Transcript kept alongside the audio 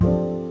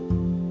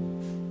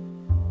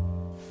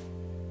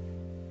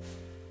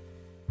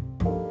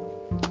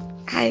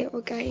Hi,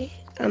 okay.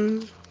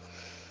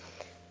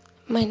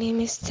 My name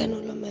is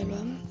Tanulo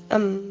Melwa.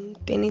 I'm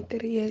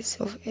 23 years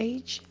of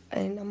age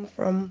and I'm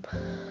from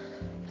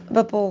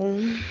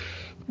Bapong,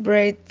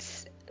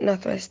 Brits,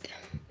 Northwest.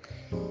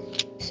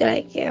 So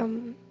I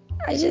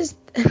just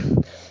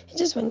I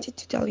just wanted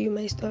to tell you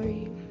my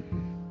story.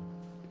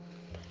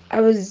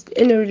 I was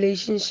in a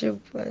relationship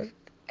with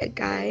a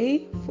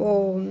guy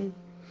for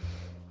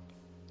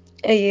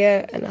a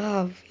year and a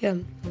half. Yeah,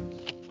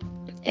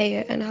 a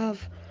year and a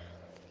half.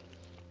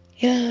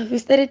 Yeah, we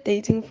started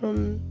dating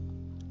from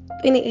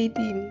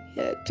 2018.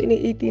 Yeah,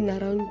 2018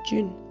 around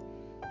June.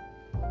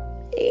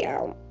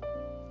 Yeah.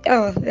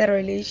 Oh, that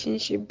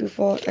relationship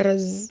before it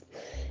was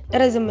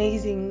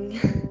amazing.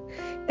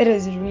 It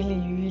was really,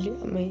 really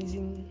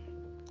amazing.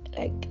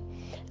 Like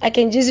I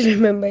can just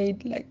remember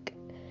it like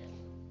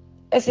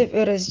as if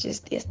it was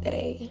just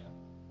yesterday.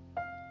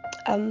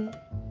 Um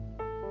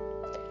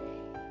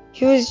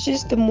he was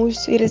just the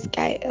most sweetest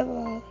guy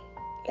ever.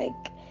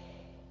 Like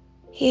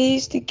he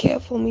used to care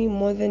for me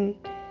more than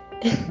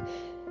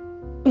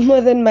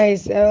more than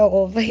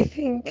myself, I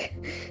think.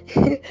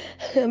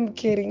 I'm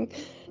kidding.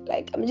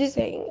 Like I'm just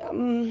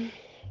saying,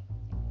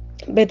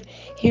 but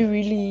he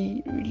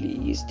really, really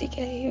used to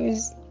care.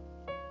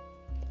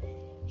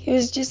 He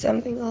was just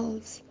something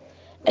else.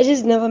 I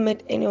just never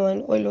met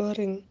anyone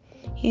Oloring.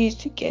 He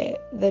used to care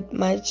that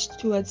much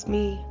towards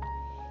me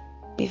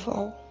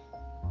before.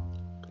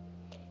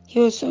 He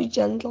was so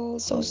gentle,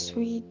 so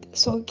sweet,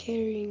 so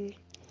caring.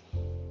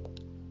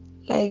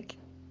 Like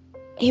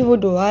he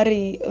would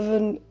worry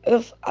even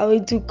if I were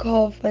to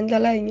cough and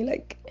lying.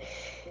 Like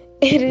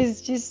it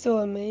is just so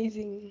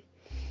amazing.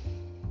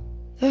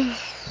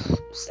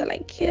 So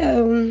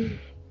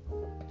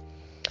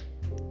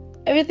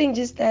everything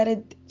just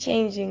started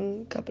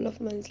changing a couple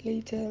of months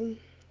later.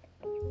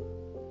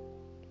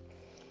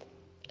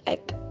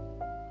 Like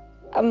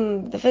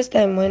the first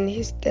time when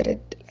he started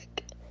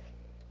like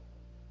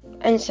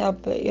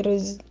unsharp, it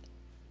was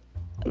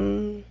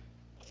um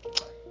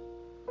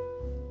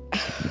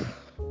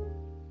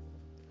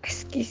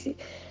excuse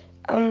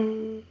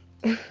um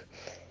I'm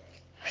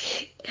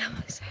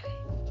sorry.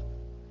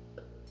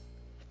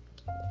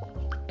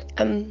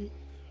 um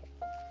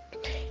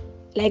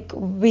like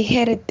we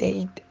had a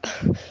date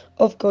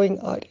of going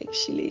out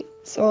actually.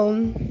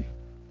 So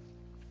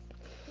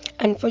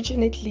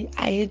unfortunately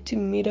I had to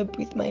meet up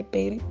with my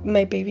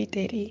baby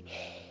daddy,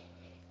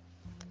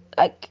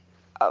 like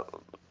uh,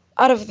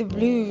 out of the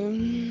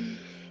blue.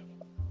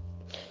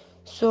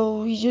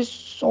 So we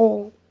just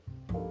saw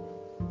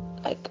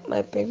like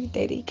my baby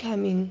daddy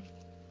coming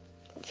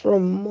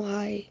from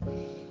Mohai.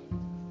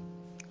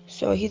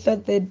 So he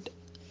thought that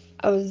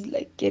I was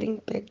like getting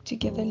back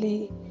together,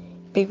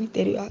 baby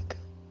daddy arc.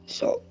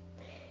 So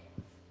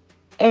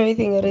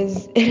everything it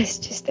is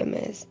just a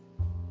mess.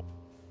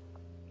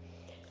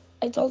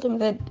 I told him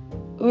that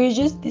we were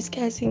just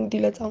discussing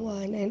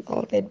Dilatawan and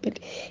all that, but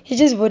he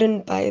just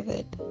wouldn't buy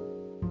that.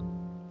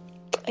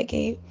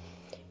 Okay.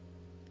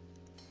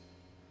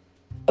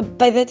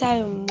 By the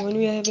time when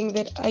we were having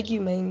that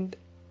argument,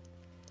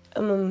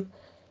 um,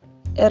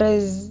 it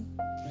is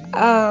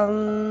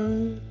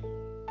um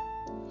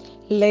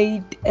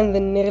late and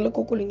then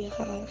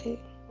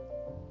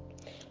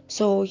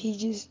so he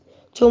just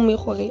told me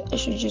I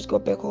should just go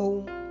back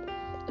home.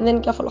 And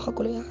then I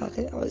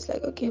was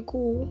like, okay,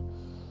 cool.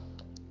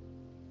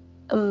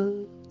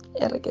 Um,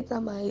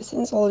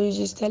 since all you're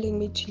just telling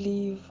me to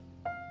leave,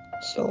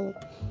 so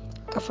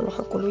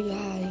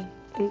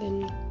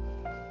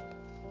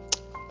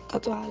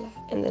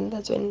and then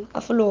that's when I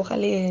follow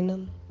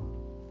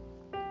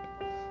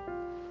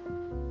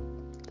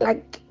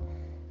like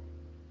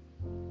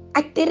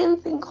I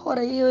didn't think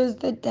he was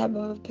the type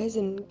of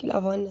person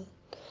Kilavana.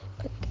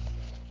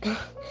 Like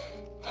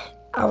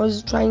I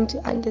was trying to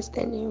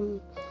understand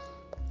him.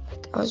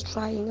 Like I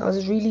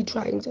was really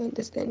trying to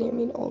understand him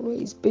in all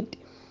ways, but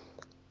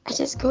I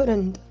just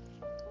couldn't.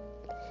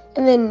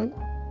 And then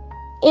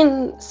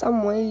in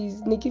some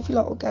ways, Nikki feel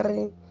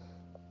okay.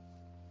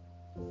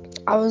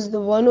 I was the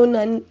one on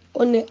the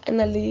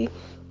anali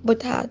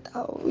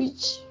botata,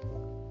 which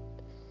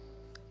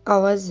I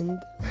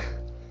wasn't.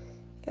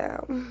 Yeah.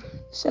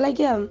 So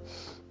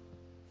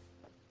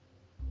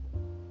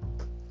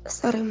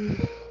sorry.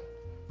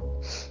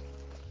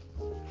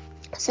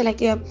 So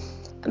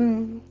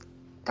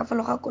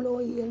kafaloga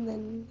koloi and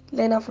then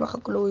Lena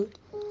faloga koloi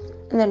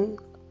and then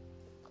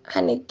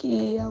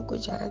Haneki go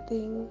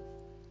thing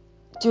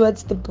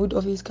towards the boot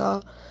of his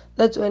car.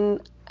 That's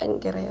when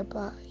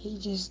Angereba he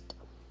just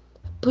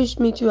pushed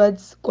me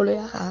towards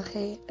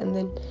koloi and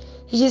then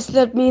he just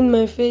slapped me in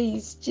my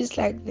face just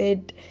like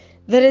that.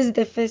 That is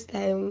the first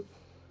time,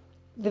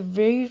 the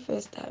very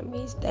first time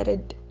he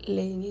started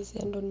laying his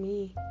hand on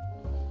me.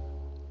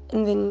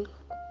 And then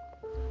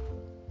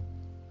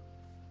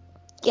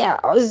yeah,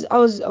 I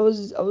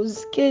was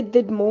scared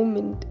that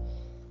moment.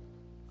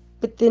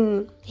 But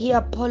then he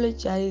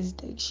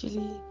apologized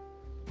actually.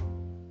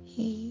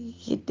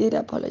 He did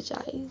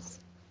apologize.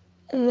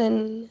 And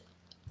then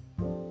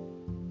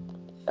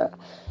uh,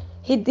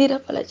 he did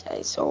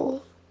apologize.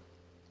 So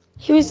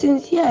he was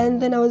sincere, and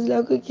then I was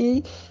like,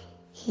 okay,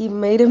 he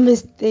made a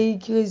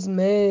mistake, he was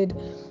mad.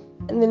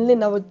 And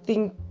then I would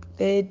think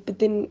that, but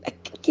then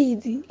like, okay,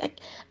 like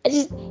I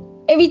just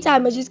every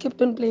time I just kept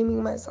on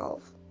blaming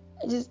myself.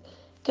 I just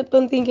kept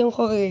on thinking,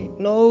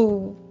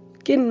 no,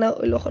 like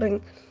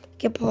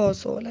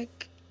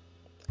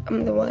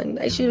I'm the one.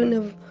 I shouldn't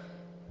have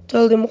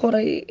told him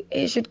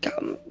he should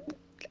come.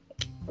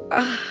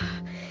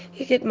 Ah,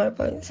 you get my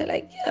point. So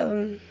like,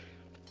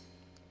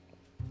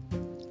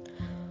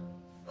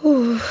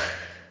 whew.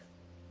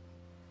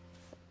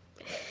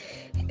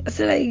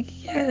 So like,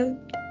 yeah,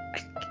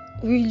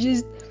 we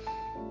just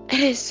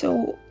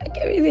so like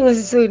everything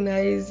was so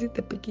nice at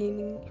the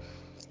beginning.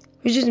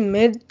 We just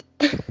met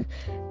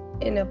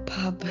in a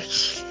pub,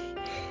 actually,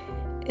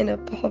 in a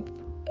pub,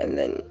 and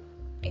then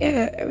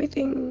yeah,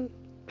 everything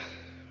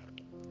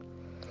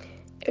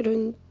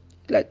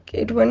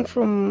it went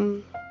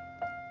from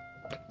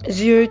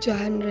 0 to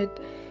 100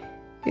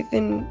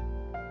 within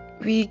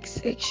weeks,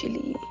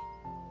 actually,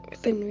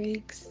 within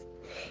weeks,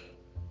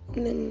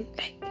 and then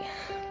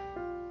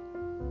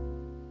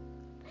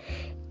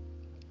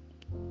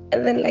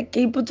like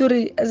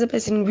Kiputuri, as a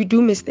person, we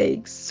do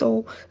mistakes.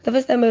 So the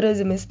first time it was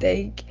a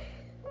mistake.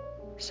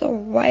 So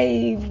why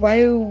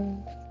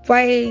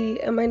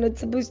am I not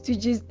supposed to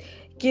just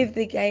give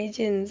the guy a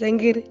chance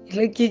and you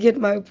get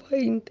my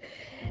point?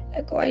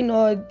 Like, why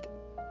not?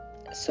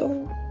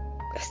 So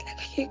it's like,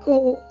 okay,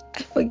 go.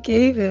 I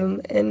forgave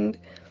him, and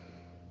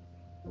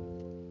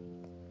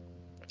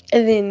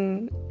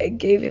then I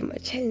gave him a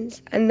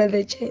chance,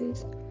 another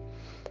chance.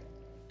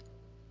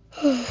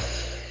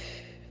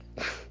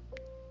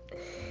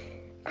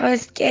 I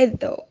was scared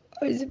though.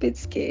 I was a bit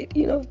scared,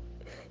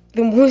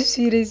 the most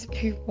serious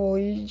people,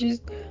 you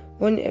just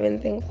won't even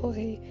think,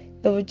 okay,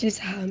 they would just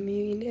harm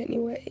you in any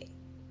way.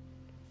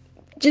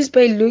 Just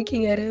by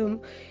looking at him,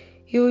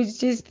 you would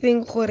just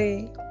think,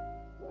 okay,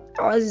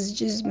 I was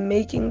just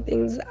making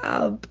things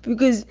up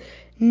because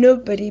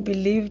nobody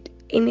believed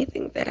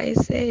anything that I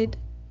said.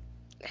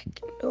 Like,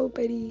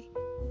 nobody.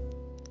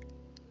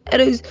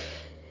 It is,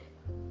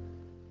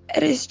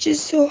 it is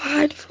just so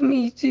hard for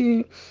me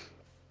to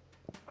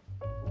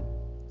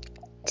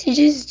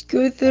just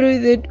go through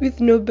that with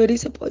nobody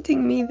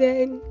supporting me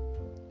then.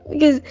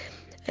 Because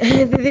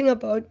the thing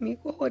about me,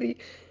 Kohori,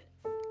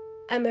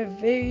 I'm a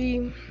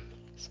very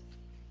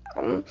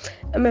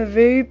I'm a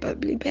very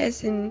bubbly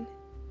person.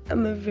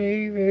 I'm a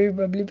very, very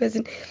bubbly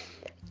person.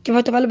 I'm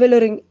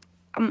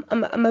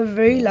a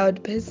very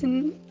loud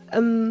person.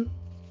 I'm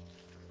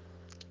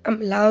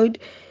loud.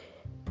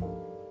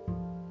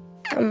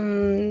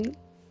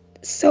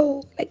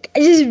 So like I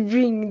just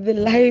bring the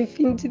life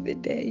into the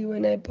day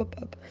when I pop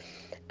up.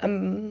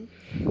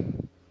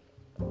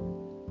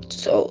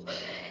 So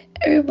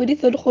everybody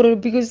thought horror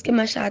because I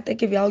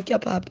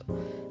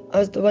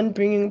was the one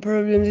bringing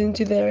problems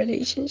into the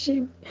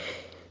relationship.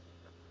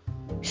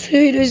 So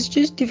it was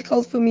just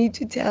difficult for me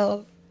to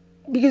tell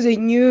because I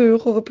knew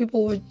how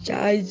people would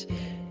judge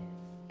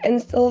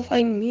and still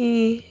find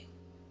me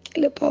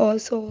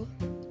so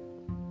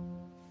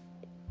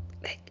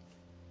like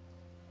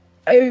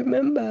I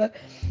remember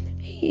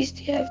he used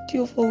to have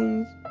 2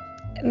 phones,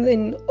 and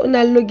then on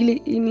a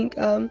logly in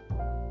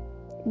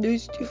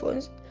those 2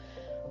 phones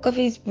on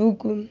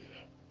Facebook.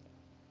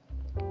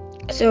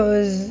 So I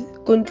was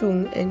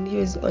Kuntlung and he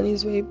was on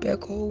his way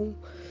back home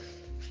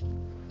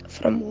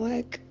from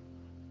work,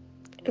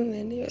 and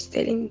then he was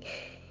telling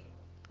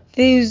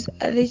these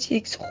other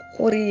chicks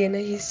and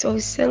he's so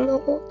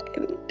single,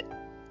 and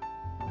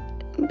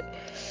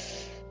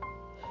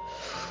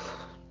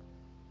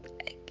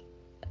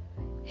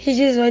he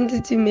just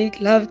wanted to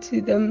make love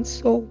to them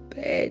so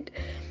bad,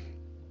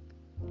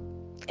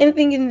 and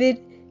thinking that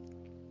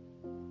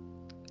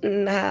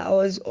I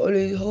was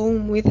always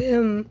home with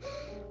him,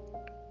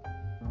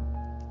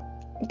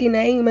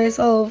 denying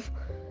myself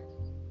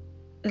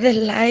the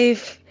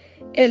life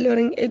a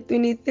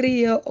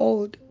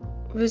 23-year-old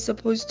was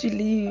supposed to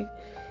live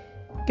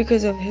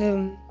because of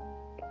him.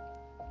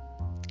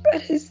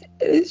 It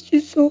is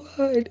just so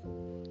hard.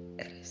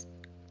 It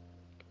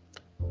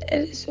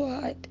is so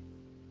hard.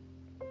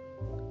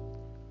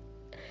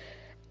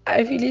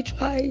 I really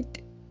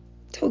tried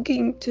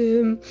talking to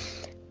him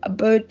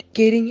about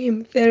getting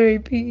him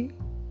therapy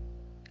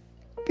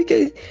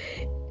because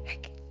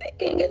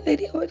thinking that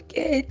he would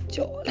get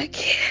joy,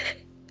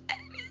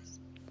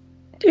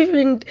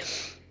 different.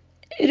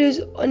 It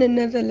is on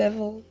another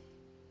level.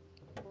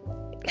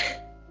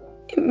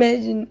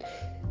 Imagine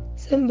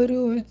somebody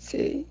would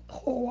say,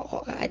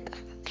 "Oh, I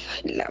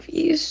love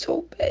you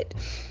so bad,"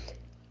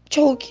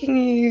 choking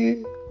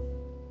you,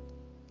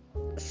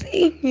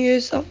 saying you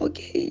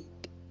suffocate,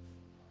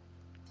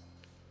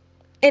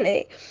 and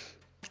I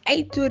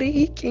thought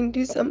he can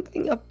do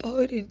something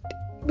about it,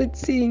 but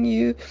seeing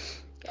you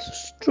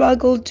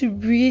struggle to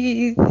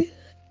breathe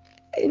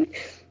and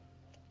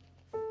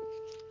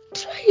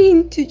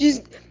trying to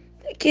just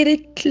get a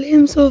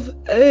glimpse of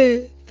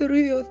air through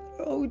your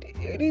throat,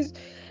 it is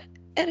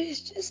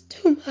just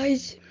too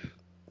much.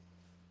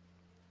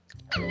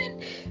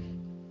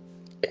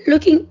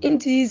 Looking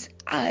into his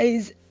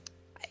eyes,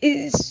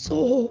 I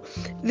saw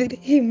that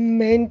he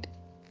meant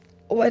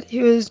what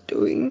he was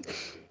doing.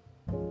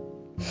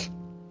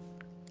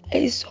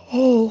 I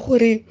saw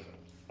what he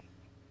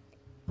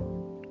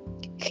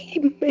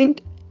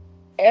meant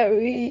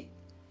every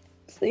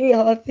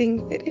single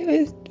thing that he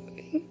was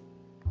doing.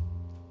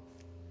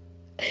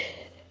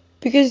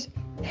 Because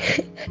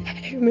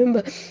I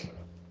remember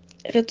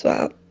that's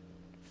why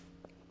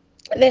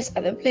this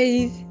other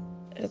place,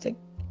 I was like,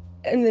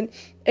 and then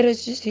it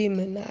was just him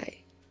and I.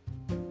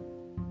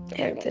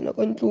 And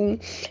then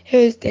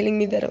he was telling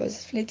me that I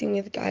was flirting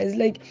with guys.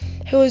 Like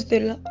he was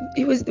the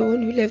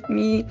one who left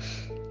me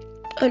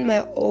on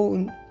my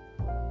own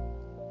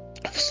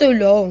for so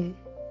long.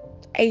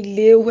 I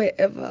lay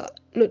wherever,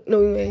 not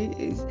knowing where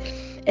he is,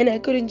 and I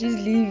couldn't just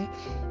leave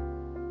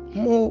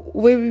more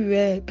where we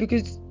were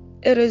because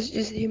it was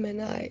just him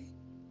and I.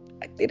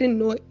 I didn't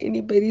know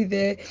anybody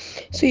there,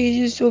 so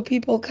you just saw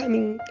people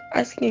coming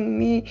asking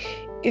me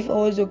if I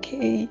was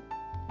okay.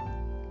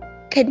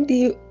 And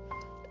he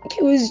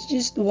was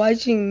just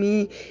watching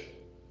me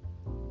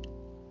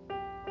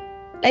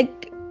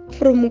like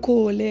from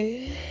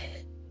Kole.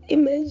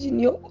 Imagine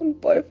your own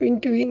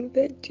boyfriend doing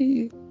that to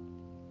you.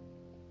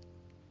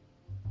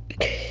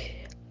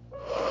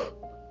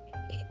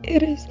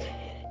 It is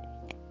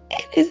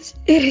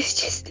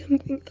just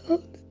something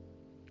else.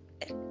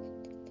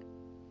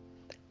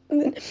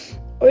 And then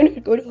when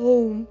we got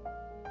home,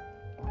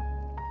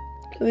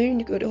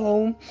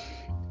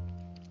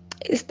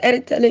 he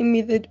started telling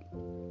me that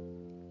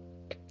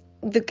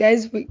the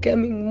guys were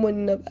coming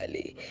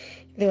Monnabali.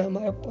 They were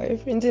my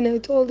boyfriends, and I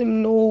told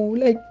him no,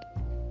 like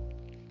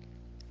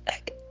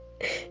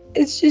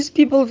it's just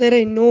people that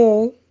I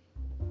know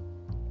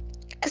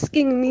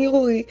asking me,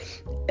 oh,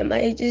 am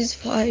I just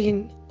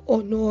fine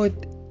or not?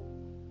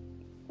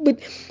 But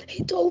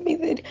he told me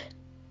that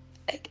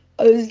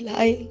I was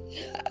lying.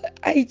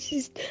 I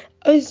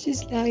was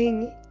just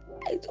lying.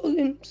 I told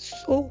him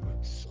so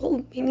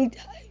many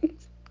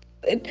times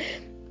that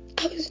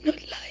I was not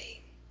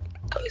lying.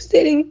 I was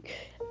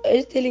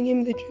telling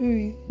him the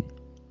truth.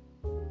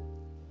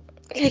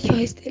 Like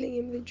I was telling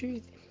him the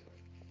truth.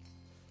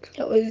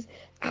 I was.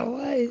 I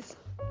was.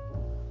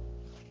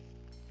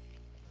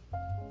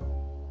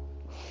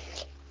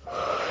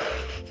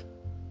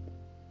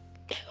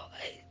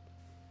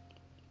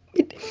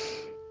 But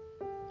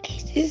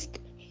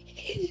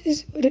he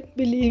just wouldn't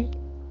believe.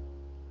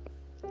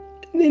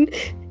 And then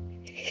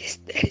he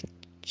started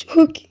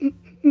choking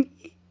me.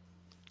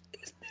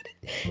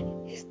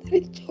 He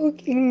started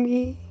choking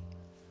me.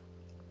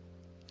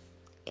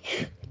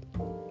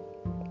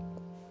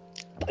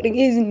 Putting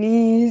his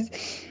knees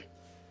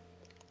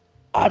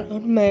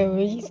around my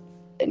waist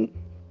and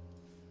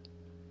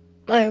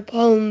my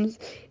palms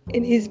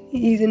in his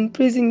knees and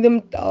pressing them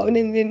down,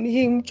 and then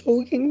him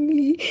choking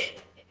me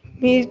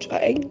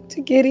trying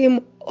to get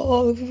him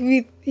off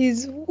with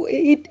his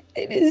weight.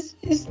 It is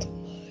just too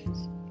much.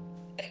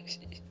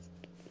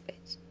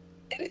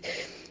 It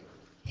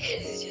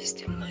is just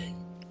too much.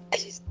 It is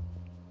just too much.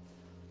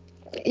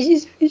 I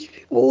just wish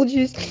people would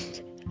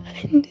just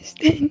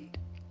understand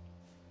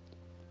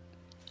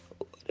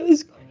what I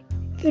was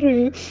going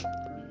through.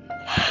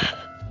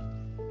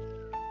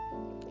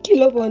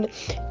 Kilobona,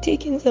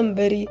 taking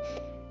somebody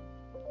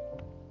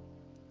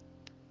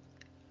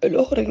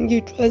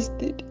you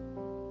trusted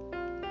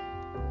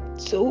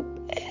so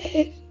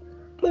bad.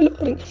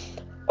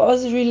 I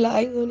was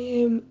relying on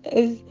him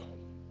as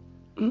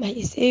my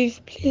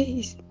safe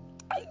place.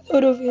 I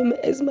thought of him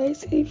as my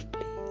safe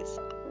place.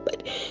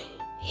 But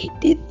he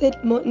did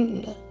that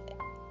Monna.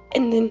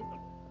 And then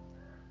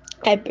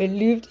I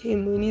believed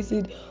him when he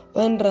said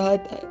one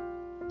rata.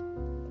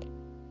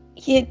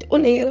 Yet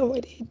when I heard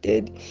what he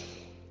did,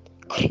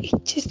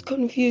 it just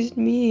confused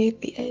me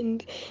at the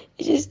end.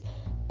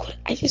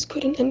 I just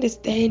couldn't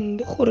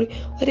understand what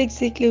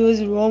exactly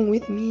was wrong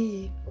with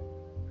me.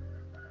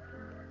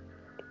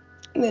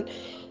 And then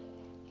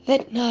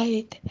that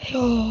night,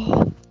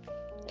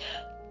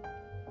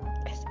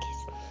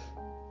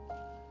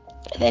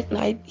 that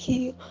night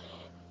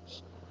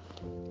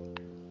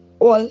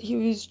while he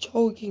was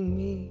choking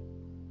me,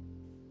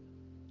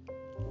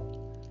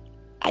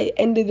 I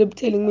ended up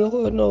telling me,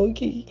 oh no,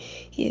 okay,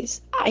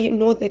 yes, I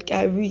know that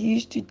guy we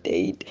used to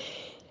date.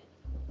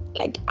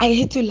 Like I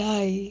had to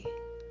lie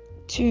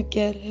to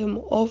get him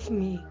off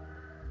me.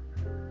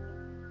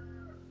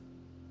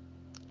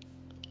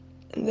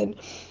 And then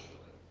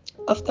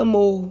after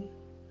more,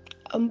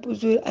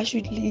 I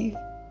should leave.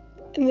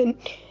 And then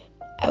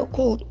I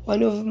called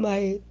one of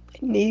my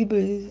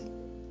neighbors.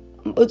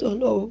 But oh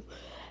no,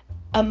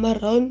 I'm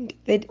around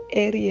that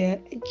area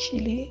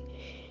actually.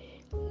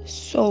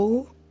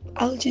 So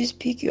I'll just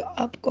pick you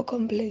up, go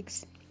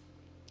complex.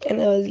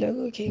 And I was like,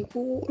 okay,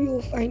 cool,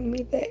 you'll find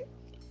me there.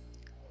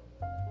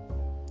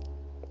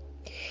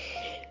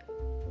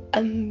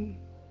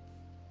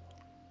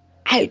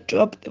 I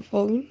dropped the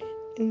phone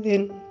and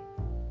then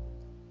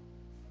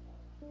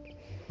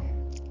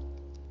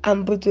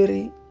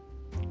Butori,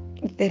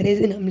 the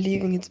reason I'm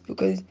leaving is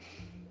because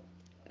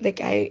the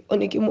guy on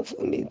the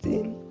phone is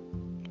in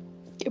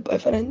your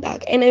boyfriend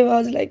dark. And I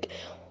was like,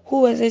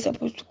 who was I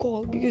supposed to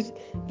call? Because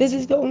this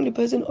is the only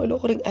person I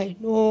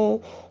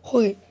know.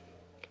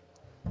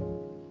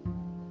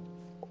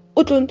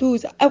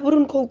 I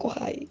wouldn't call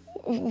Kohai.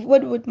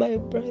 What would my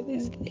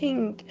brothers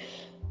think?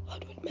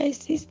 What would my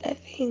sister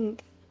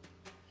think?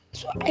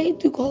 So I had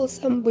to call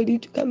somebody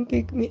to come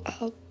pick me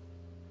up.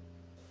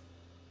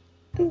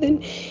 And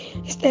then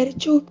he started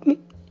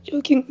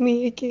choking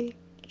me again.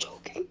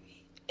 Choking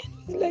me. And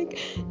it was like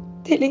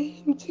telling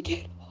him to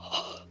get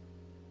off.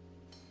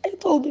 I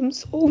told him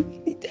so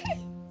many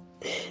times.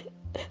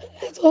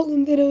 I told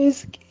him that I was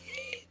scared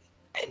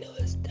and I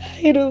was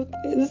tired of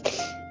this.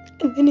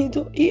 And then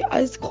he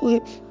asked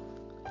me,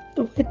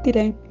 what did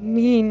I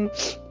mean?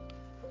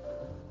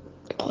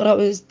 When I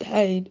was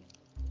tired.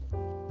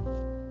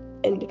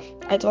 And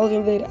I told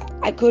him that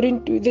I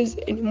couldn't do this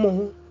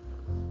anymore.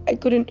 I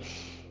couldn't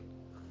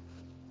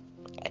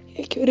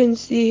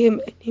see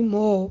him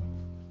anymore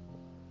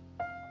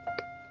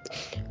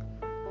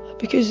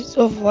because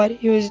of what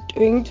he was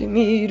doing to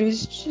me. It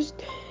was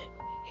just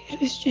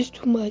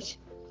too much.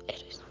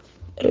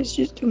 It was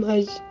just too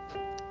much.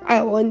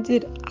 I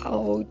wanted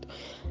out.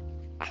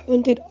 I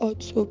wanted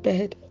out so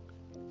bad.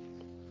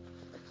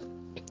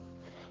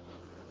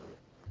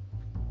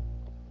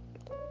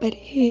 But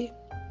he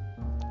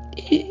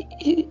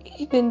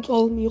then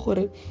told me,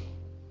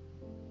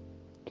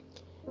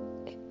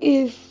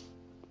 if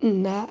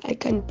I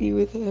can't be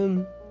with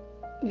him,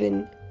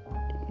 then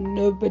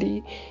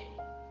nobody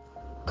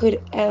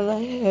could ever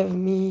have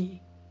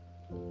me.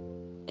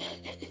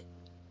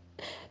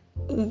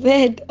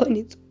 That on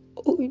its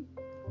own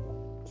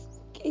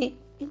scared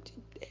me to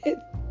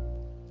death.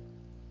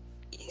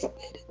 He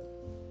started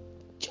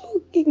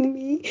choking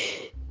me,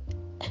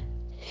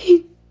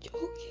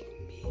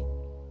 choking me,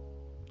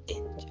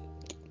 and choking.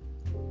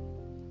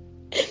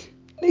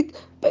 Like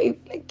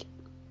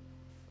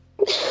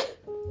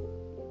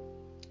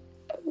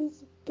I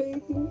was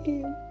begging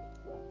him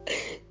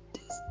to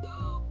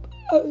stop.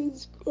 I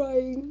was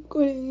crying,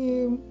 calling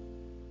him,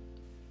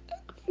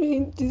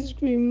 trying to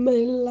scream my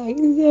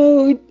lungs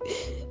out,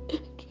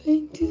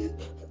 trying to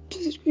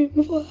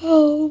scream for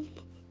help,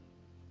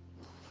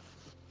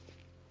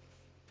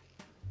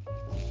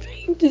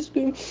 trying to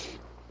scream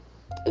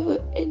for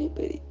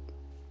anybody.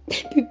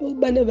 People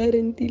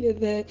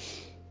there,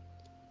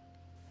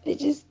 they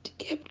just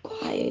kept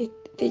quiet.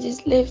 They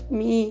just left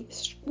me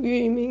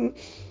screaming,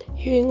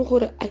 hearing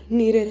what I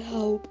needed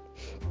help.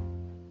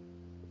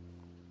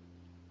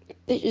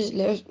 They just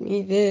left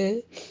me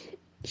there,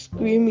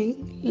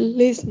 screaming,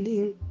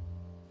 listening,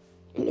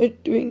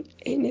 not doing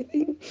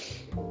anything.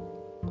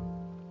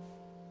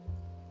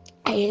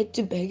 I had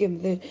to beg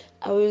him there.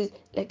 I was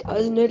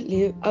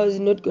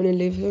not gonna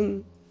leave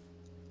him.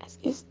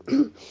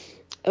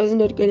 I was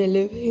not gonna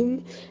leave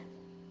him.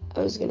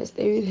 I was gonna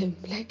stay with him.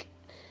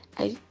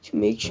 To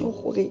make sure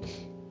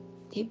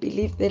he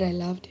believed that I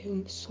loved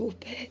him so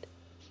bad,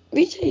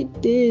 which I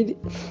did.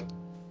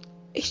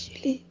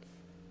 Actually,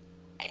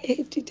 I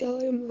had to tell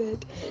him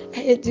that. I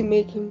had to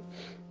make him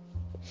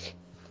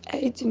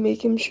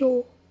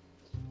sure.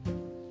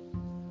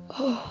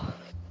 Oh,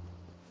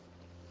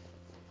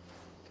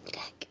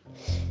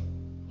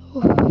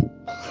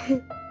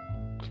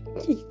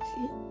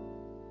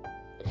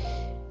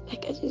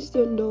 I just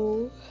don't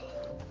know.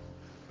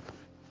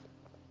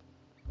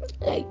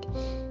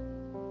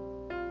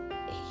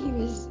 He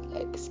was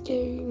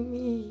scaring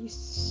me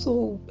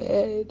so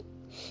bad.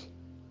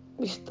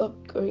 We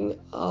stopped going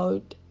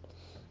out.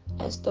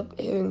 I stopped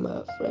having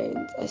my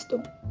friends. I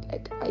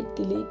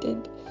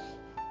deleted.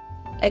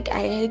 I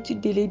had to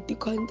delete the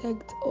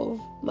contact of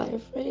my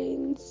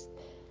friends,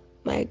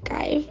 my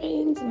guy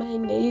friends, my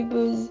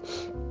neighbors.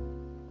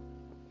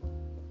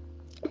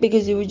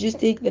 Because he would just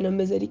take the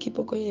numbers that he keep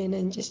going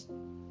and just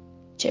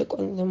check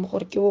on them.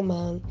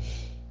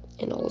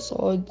 And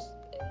also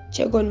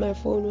check on my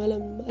phone while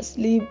I'm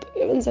asleep.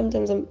 Even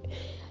sometimes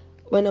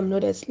when I'm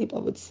not asleep, I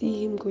would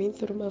see him going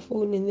through my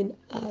phone, and then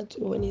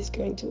when he's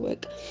going to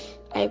work,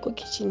 I go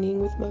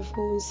kitchening with my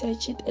phone,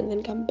 search it, and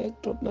then come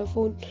back, drop my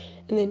phone,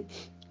 and then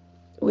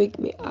wake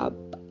me up,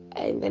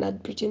 and then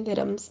I'd pretend that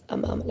I'm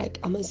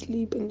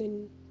asleep, and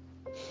then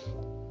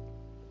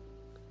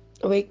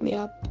wake me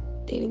up,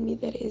 telling me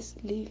that he's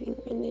leaving,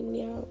 and then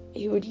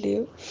he would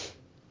leave,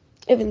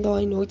 even though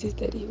I noticed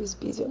that he was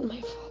busy on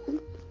my phone.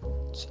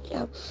 So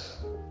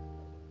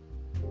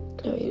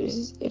no, it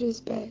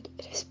was bad.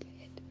 It was bad.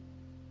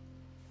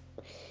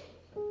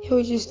 He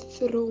would just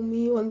throw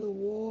me on the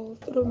wall,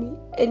 throw me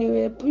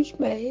anywhere, push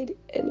my head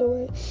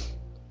anywhere,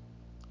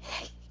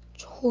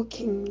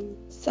 choking me,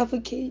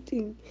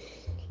 suffocating.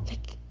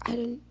 I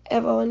don't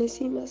ever want to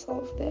see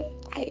myself there.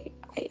 I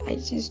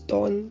just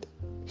don't.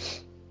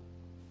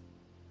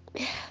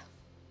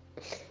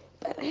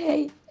 But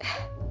hey,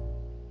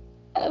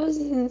 ever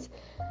since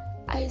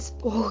I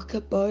spoke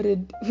about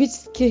it, which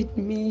scared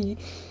me,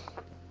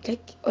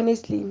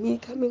 honestly, me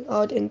coming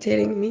out and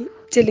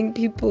telling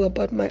people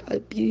about my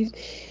abuse,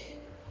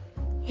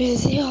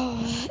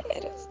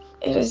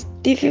 it was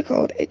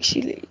difficult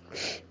actually.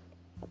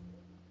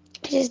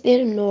 I just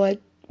didn't know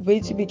what way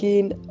to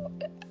begin.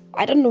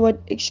 I don't know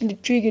what actually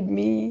triggered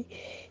me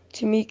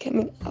to me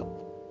coming up.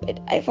 But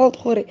I felt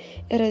horrible.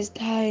 It was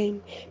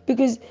time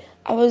because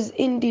I was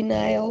in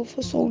denial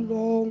for so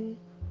long.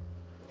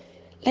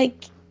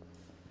 Like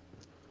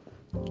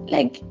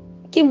like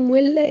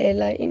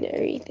kimwelela in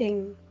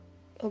everything.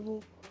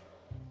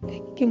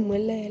 Like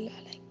kimwelela.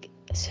 Like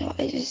so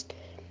I just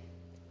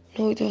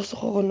know it was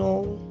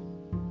no.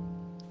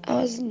 I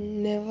was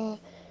never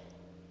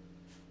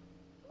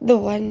the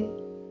one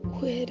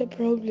who had a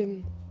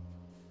problem.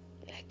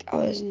 Like I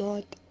was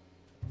not.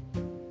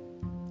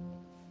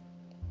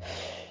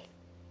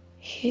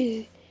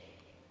 He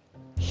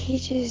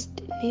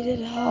just needed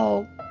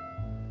help.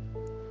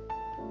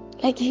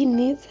 Like he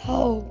needs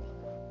help.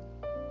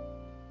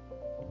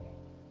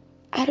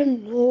 I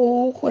don't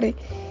know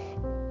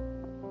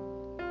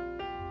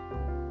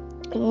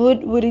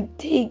what would it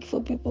take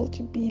for people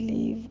to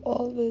believe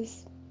all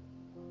this.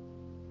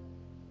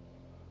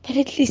 But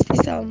at least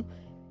some,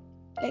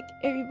 like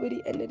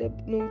everybody ended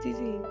up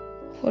noticing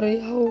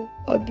how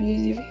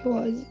abusive he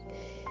was,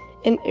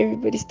 and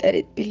everybody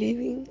started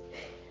believing.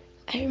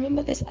 I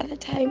remember this other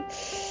time,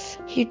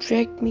 he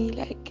dragged me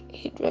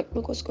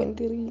because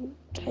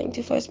trying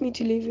to force me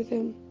to live with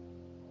him.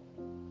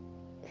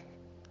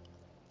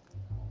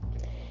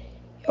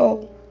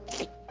 Yo.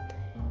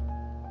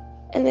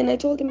 And then I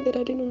told him that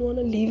I didn't want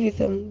to live with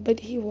him, but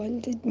he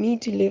wanted me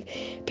to live.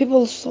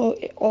 People saw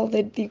all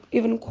that. They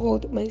even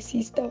called my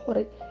sister.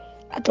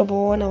 I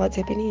don't know what's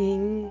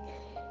happening.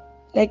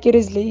 Like it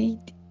is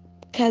late,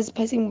 cars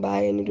passing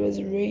by, and it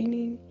was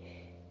raining.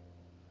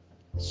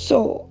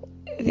 So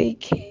they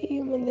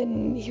came, and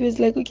then he was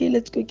like, "Okay,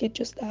 let's go get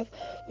your stuff."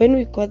 When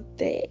we got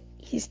there,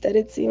 he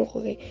started saying,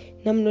 "Okay,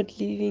 I'm not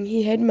leaving."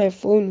 He had my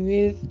phone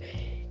with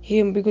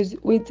him because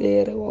we were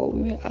there while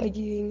we were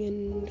arguing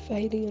and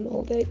fighting and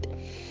all that.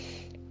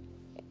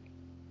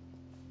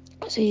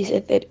 So he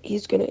said that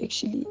he's gonna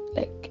actually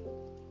like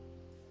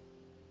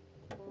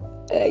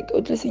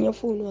addressing your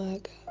phone and all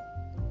that.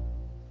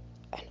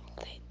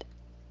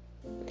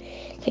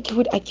 Like he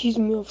would accuse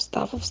me of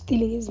stuff, of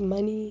stealing his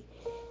money.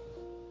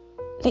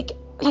 Like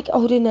I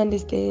wouldn't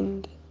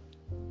understand.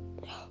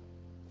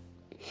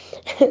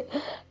 And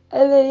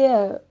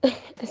then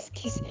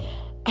excuse,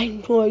 I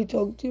know I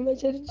talk too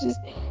much. There's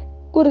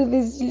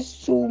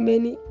just so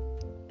many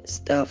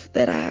stuff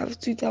that I have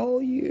to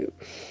tell you.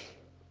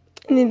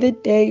 And then the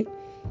day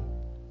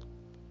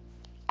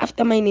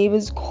after my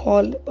neighbor's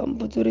call,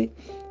 Bambuture,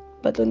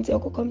 but on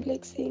Tiako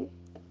complexing,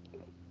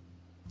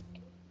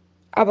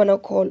 I wanna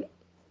call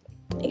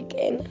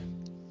again.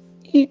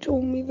 He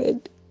told me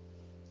that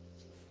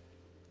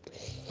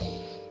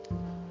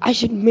I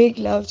should make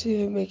love to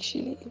him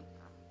actually.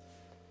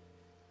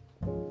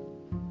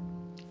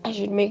 I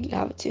should make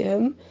love to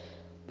him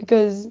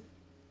because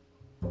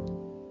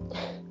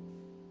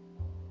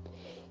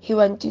he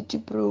wanted to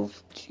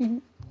prove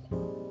to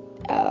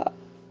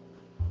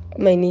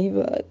my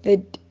neighbor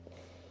that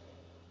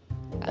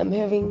I'm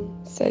having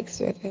sex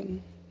with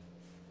him.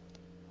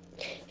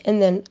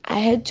 And then I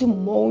had to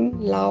moan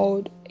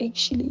loud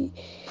actually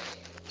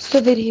so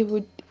that he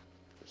would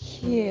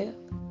hear.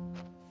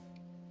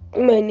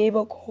 My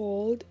neighbor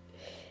called,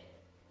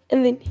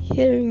 and then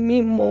hearing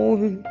me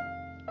moan,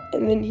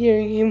 and then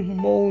hearing him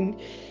moan,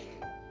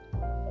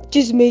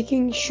 just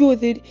making sure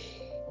that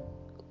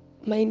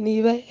my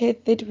neighbor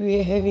heard that we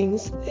were having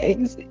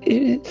sex.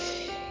 It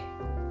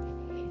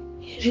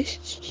is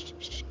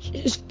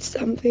just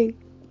something.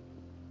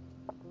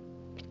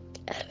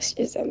 It's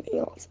just something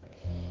else.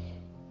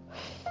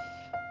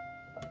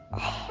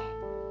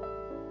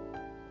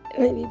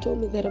 And then he told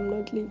me that I'm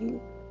not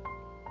leaving.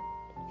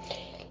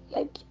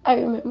 Like, I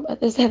remember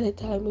this other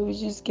time, we would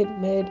just get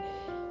mad.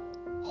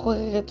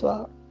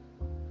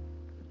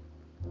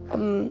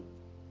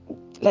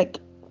 Like,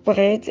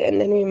 bread,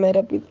 and then we met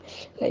up with,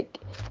 like,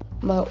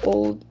 my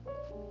old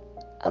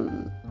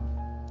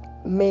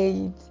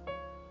maid.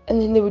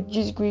 And then they would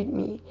just greet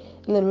me.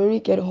 And then when we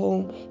get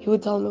home, he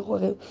would tell me,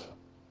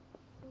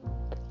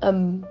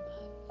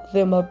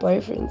 they're my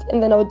boyfriends.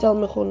 And then I would tell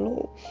me,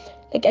 no.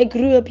 Like, I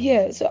grew up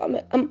here, so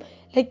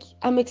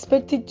I'm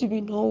expected to be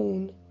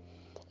known.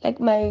 Like,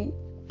 my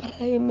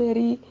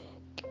primary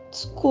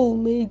school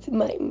mates,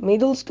 my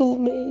middle school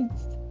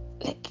mates,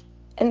 like,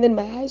 and then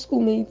my high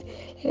school mates.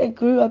 Like, I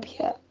grew up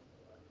here.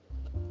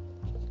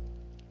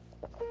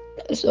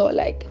 So,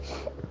 like,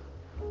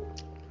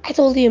 I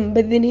told him,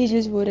 but then he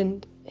just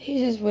wouldn't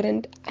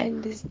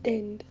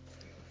understand.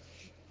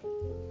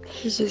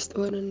 He just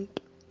wouldn't.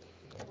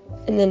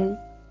 And then,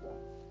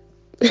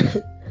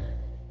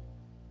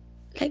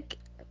 like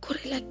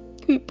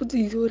we put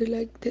his worry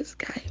like, this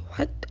guy,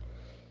 what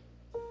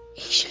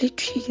actually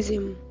triggers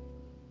him?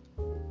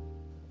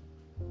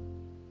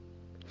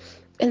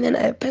 And then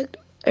I packed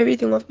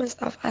everything off my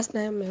stuff, asked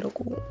Naya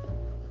Meroko.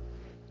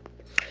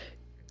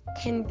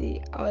 And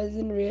I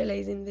wasn't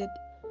realizing that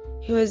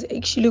he was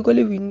actually going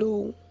to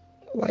window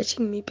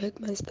watching me pack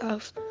my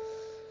stuff.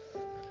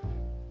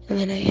 And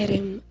then I heard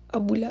him,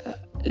 Abu Abula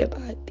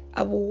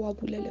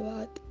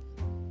Lebat.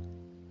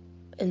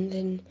 And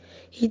then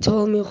he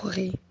told me,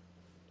 "Jorge,"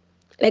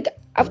 like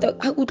after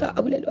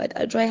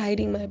I try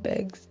hiding my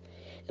bags.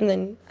 And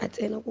then at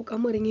he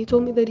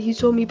told me that he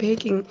saw me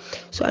packing,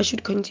 so I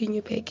should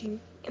continue packing.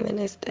 And then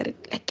I started,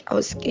 like, I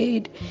was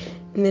scared.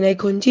 And then I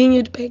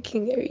continued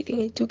packing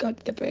everything. I took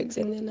out the bags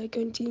and then I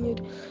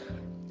continued.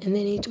 And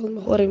then he told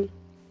me, "Jorge,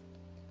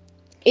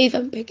 if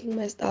I'm packing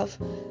my stuff,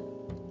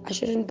 I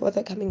shouldn't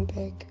bother coming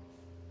back."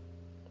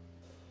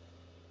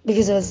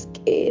 Because I was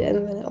scared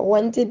and then I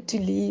wanted to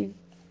leave.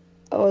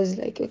 I was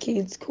like, okay,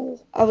 it's cool.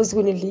 I was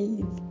gonna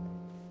leave.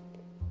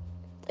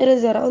 It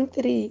was around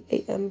 3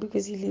 a.m.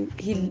 because he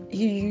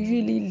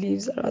usually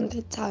leaves around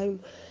that time.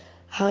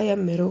 I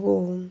am to go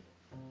home.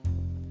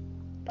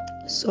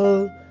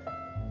 So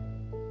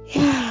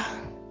yeah,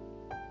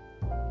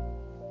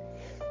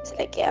 it's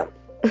like, yeah.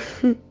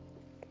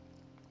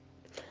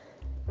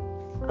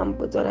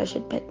 But thought I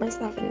should pack my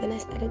stuff, and then I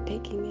started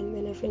packing, and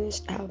then I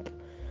finished up.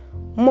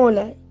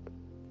 Mola,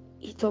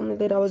 he told me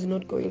that I was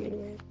not going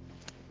anywhere.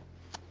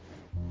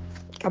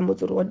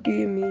 Kambutsur, what do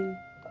you mean?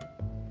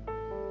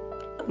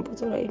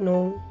 Kambutsur, I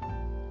know.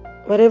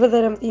 Whatever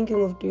that I'm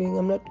thinking of doing,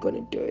 I'm not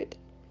gonna do it.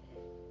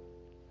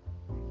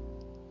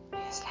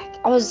 It's like,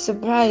 I was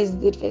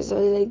surprised at first. I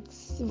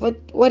was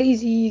like, what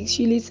is he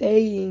actually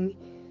saying?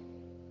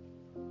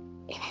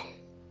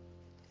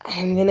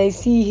 And then I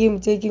see him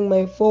taking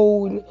my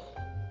phone,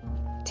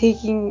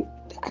 taking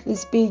the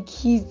spare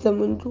keys, the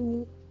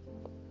Muntu.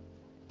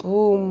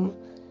 Boom.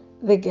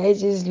 The guy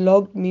just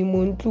locked me,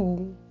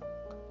 Muntu.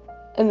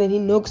 And then he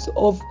knocks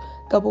off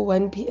about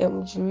 1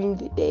 p.m. during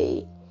the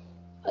day.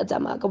 At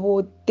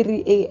about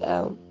 3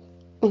 a.m.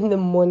 in the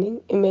morning.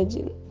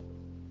 Imagine.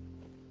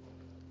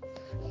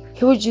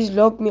 He would just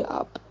lock me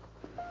up.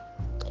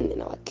 And then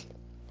what?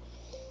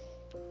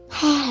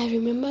 I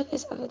remember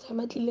this other time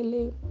at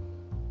Lilele.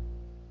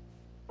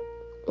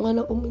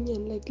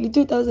 Like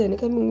 2000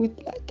 coming with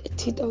like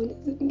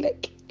 2000,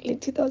 like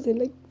 2000,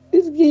 like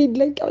this kid,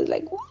 like I was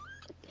like, what?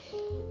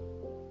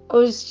 I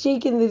was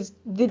shaking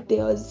the day.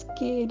 I was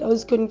scared. I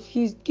was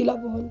confused.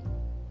 Kilabon.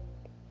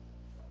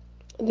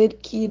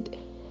 That kid,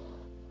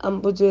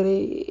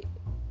 Ambojore,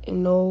 they're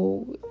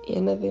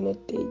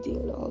not dating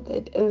and all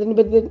that. And then,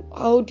 but then,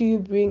 how do you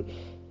bring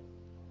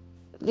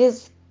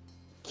this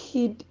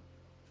kid?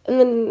 And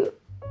then,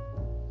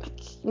 like,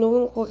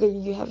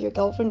 you have your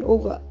girlfriend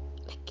over.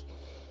 Like,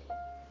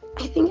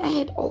 I think I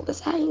had all the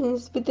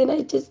signs, but then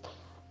I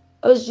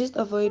was just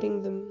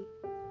avoiding them.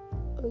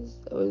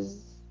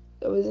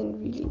 I wasn't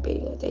really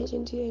paying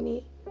attention to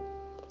any.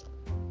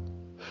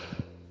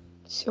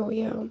 So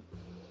yeah,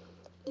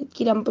 that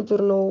kid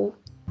no.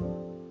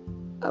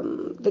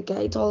 The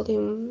guy told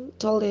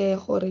her,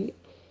 Hori,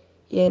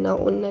 yeah, now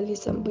only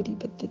somebody,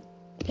 but the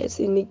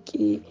person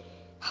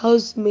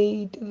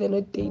housemaid, they're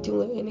not dating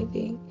or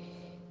anything.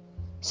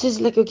 So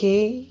it's like,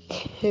 okay,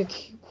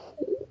 okay,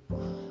 cool.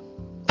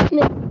 And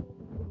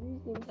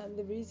then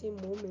the very same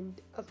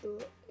moment after,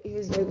 he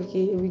was like,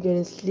 okay, we're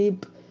gonna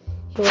sleep.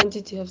 He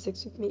wanted to have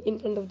sex with me in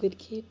front of that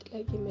kid.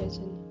 Like,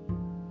 imagine.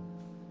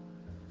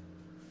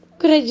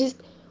 I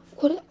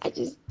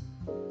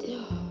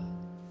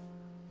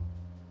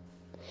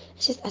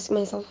just ask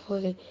myself,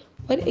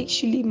 what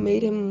actually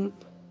made him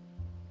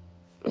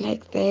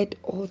like that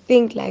or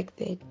think like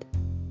that?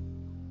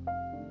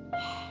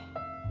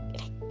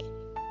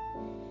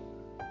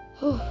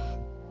 Yeah.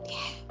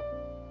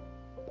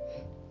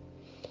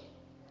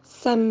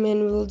 Some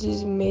men will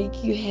just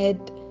make you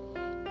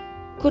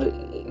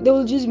they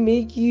will just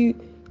make you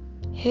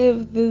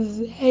have this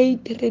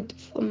hatred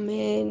for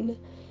men.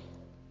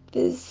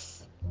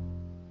 This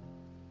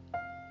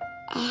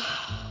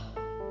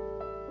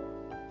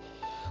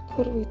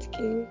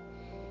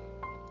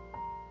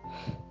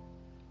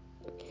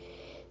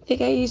the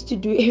guy used to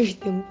do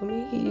everything for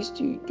me. He used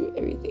to do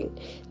everything.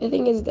 The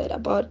thing is that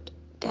about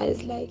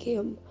guys like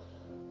him,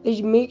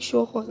 they make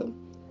sure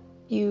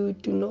you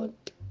do not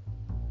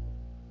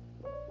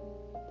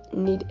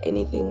need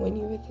anything when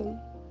you're with him.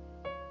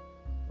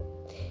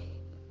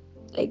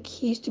 Like,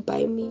 he used to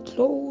buy me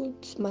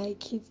clothes, my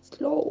kids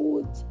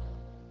clothes,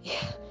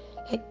 yeah,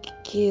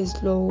 like kids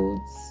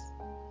clothes,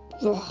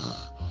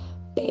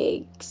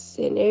 bags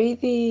and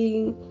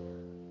everything.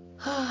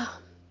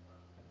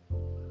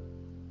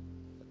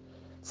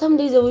 Some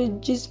days I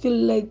would just feel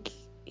like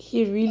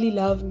he really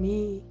loved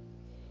me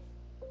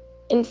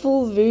and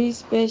feel very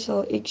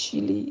special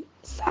actually.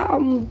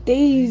 Some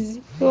days,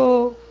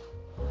 it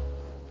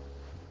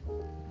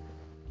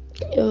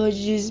would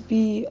just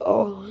be,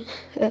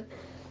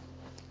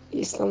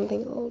 it's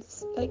something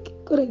else. Like,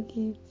 good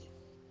kids.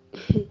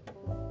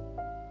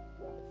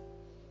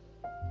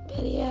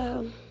 But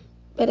yeah,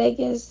 but I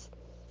guess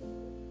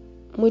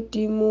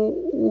Modimo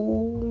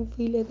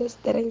feel the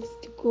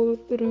strength to go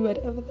through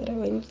whatever that I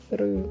went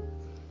through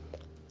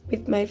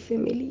with my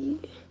family.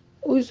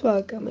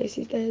 Uswaka, my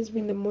sister, has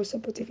been the most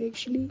supportive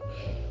actually.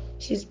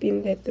 She's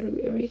been there through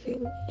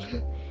everything.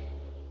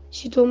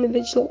 She told me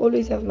that she'll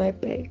always have my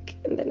back,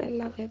 and then I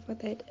love her for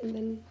that, and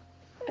then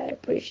I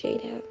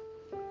appreciate her.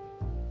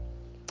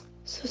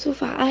 So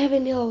far I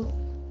haven't held.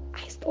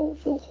 I still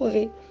feel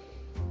horrible.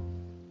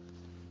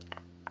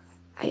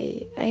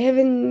 I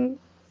haven't,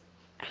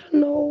 I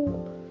don't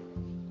know,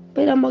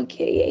 but I'm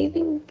okay. I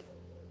think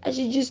I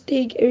should just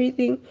take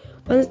everything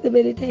one step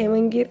at a time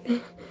and get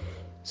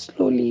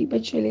slowly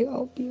but surely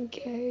I'll be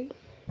okay.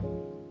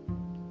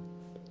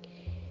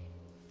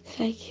 It's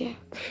like, yeah.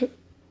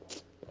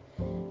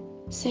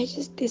 So I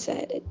just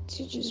decided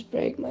to just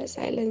break my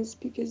silence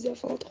because I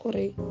felt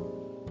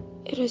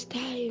horrible. It was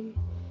time.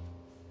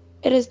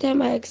 It was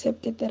time I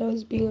accepted that I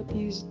was being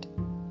abused.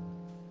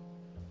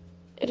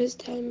 It was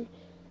time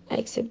I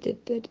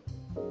accepted that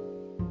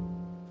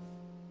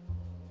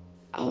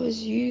I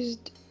was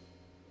used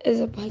as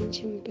a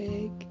punching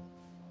bag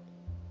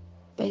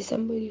by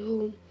somebody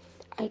whom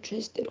I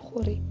trusted,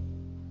 Hore,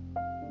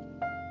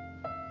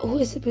 who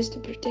was supposed to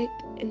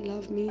protect and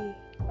love me.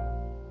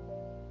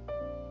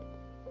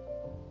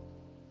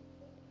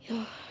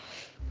 Yeah.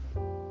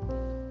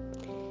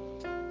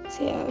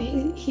 So yeah,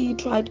 he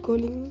tried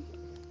calling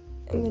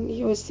and then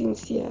he was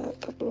sincere a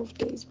couple of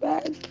days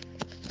back.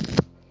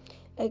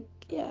 Like,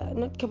 yeah,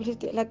 not couple of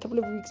days, like a couple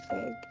of weeks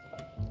back.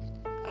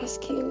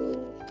 Asking,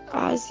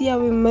 see how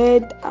we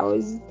met. I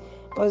was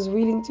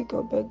willing to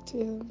go back to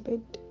him, but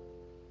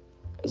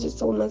I just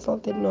told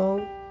myself that no,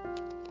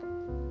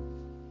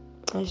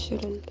 I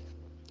shouldn't.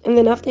 And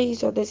then after he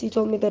saw this, he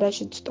told me that I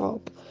should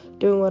stop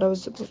doing what I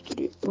was supposed to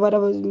do, what I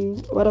was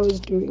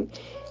doing.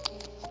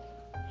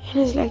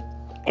 And it's like,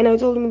 and I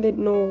told him that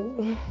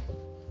no,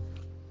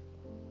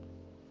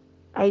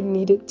 I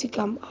needed to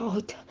come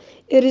out.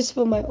 It is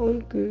for my own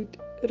good.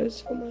 It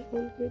is for my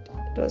own good.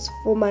 It was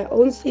for my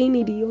own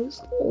sanity,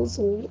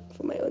 also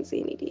for my own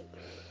sanity.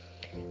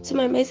 So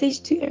my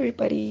message to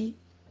everybody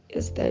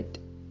is that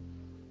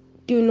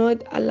do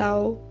not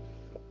allow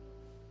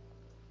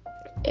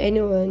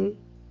anyone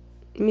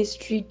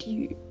mistreat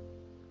you.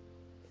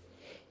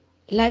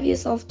 Allow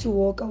yourself to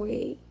walk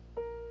away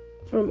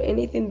from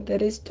anything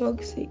that is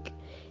toxic,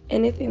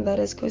 anything that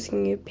is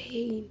causing you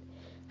pain,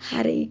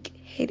 heartache,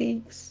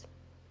 headaches,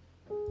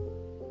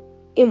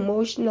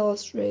 emotional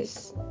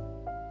stress.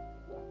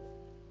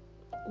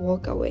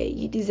 Walk away.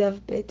 You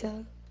deserve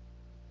better.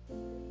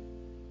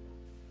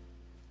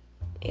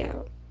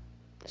 Yeah.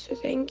 So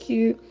thank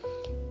you.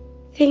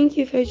 Thank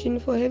you, Virgin,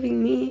 for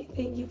having me.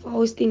 Thank you for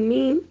hosting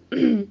me.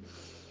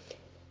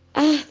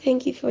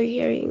 Thank you for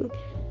hearing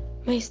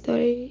my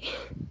story.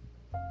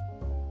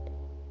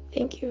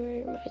 Thank you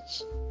very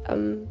much.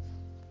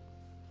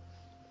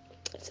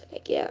 So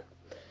like yeah,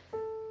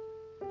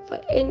 for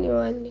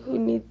anyone who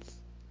needs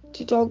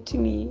to talk to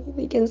me,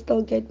 they can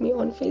still get me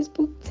on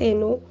Facebook,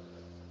 Teno,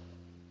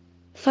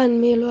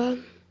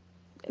 Fanmelwa,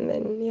 and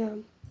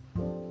then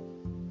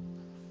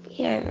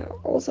yeah,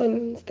 also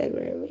on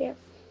Instagram, yeah.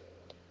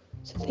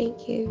 So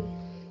thank you.